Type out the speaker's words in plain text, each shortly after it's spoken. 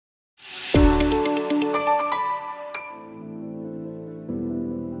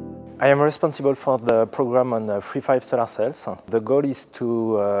I am responsible for the program on III-V solar cells. The goal is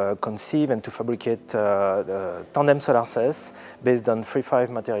to conceive and to fabricate tandem solar cells based on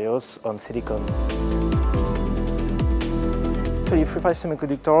III-V materials on silicon. Actually, III-V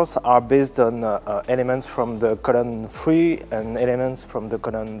semiconductors are based on elements from the column 3 and elements from the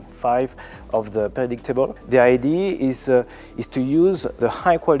column 5 of the periodic table. The idea is to use the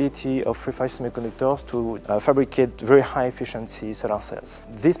high quality of III-V semiconductors to fabricate very high efficiency solar cells.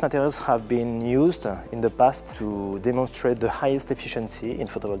 These materials have been used in the past to demonstrate the highest efficiency in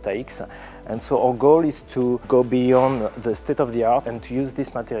photovoltaics, and so our goal is to go beyond the state of the art and to use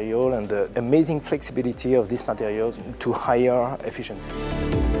this material and the amazing flexibility of these materials to higher efficiencies.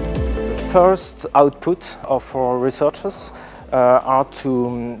 The first output of our researchers are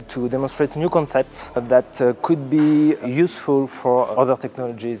to demonstrate new concepts that could be useful for other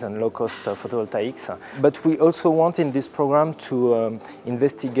technologies and low-cost photovoltaics. But we also want in this program to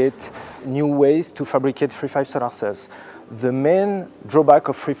investigate new ways to fabricate III-V solar cells. The main drawback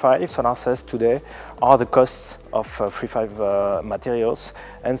of III-V solar cells today are the costs of III-V materials,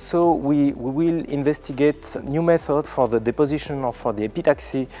 and so we will investigate new methods for the deposition or for the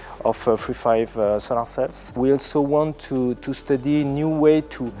epitaxy of III-V solar cells. We also want to study new way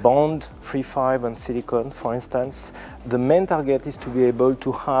to bond III-V and silicon, for instance. The main target is to be able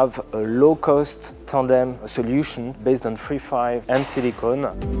to have a low-cost tandem solution based on III-V and silicon.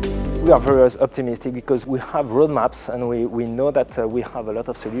 We are very optimistic because we have roadmaps and we know that we have a lot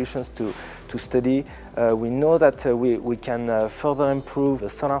of solutions to study. We know that we can further improve the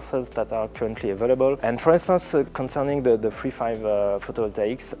solar cells that are currently available. And for instance, concerning the III-V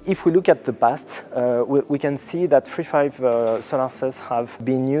photovoltaics, if we look at the past, we can see that III-V solar cells have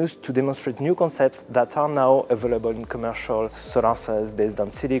been used to demonstrate new concepts that are now available in commercial solar cells based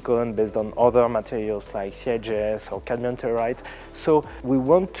on silicon, based on other materials like CIGS or cadmium telluride. So we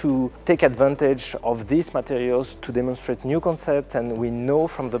want to take advantage of these materials to demonstrate new concepts, and we know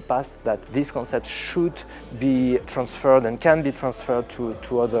from the past that these concepts should be transferred and can be transferred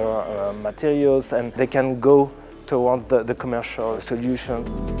to other materials, and they can go towards the commercial solutions.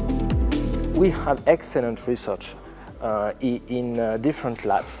 We have excellent research in different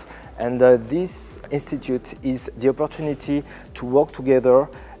labs, and this institute is the opportunity to work together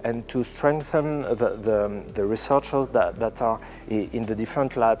and to strengthen the researchers that are in the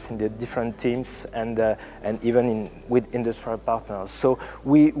different labs, in the different teams, and even with industrial partners. So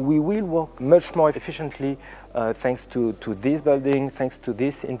we will work much more efficiently thanks to this building, thanks to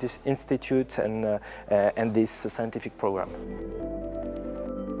this institute and this scientific program.